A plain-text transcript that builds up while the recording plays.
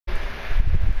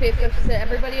Facebook said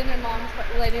everybody and their mom's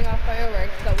lighting off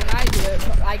fireworks, but when I do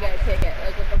it, I get a ticket.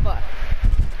 Like, what the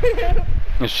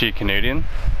fuck? Is she Canadian?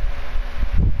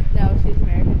 No, she's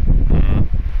American.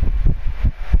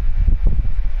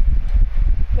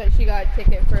 But she got a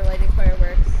ticket for lighting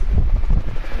fireworks.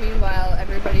 Meanwhile,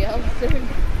 everybody else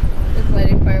is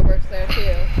lighting fireworks there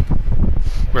too.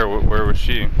 Where was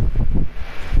she?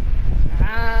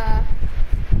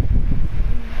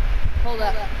 Hold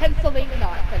up. Pennsylvania,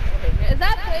 not Pennsylvania. Is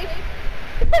that place?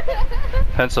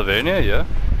 Pennsylvania, yeah.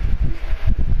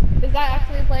 Is that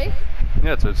actually a place?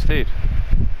 Yeah, it's a state.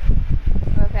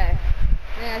 Okay.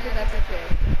 Yeah, I think that's a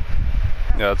state.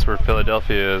 Yeah, that's where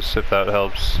Philadelphia is, if that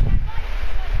helps.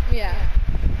 Yeah.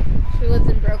 She lives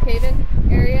in Brookhaven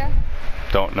area?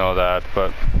 Don't know that,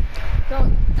 but... I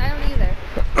don't either.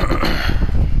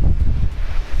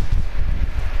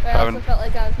 But I also felt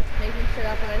like I was making shit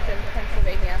up when I said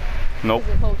Pennsylvania. Nope. Is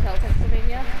it Hotel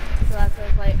Pennsylvania? So that's why I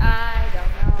was like, I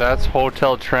don't know. That's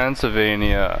Hotel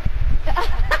Transylvania.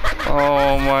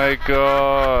 Oh my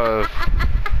god.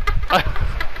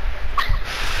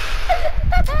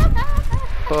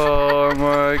 Oh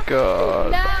my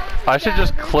god. I should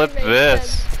just clip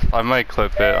this. I might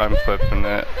clip it. I'm clipping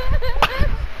it.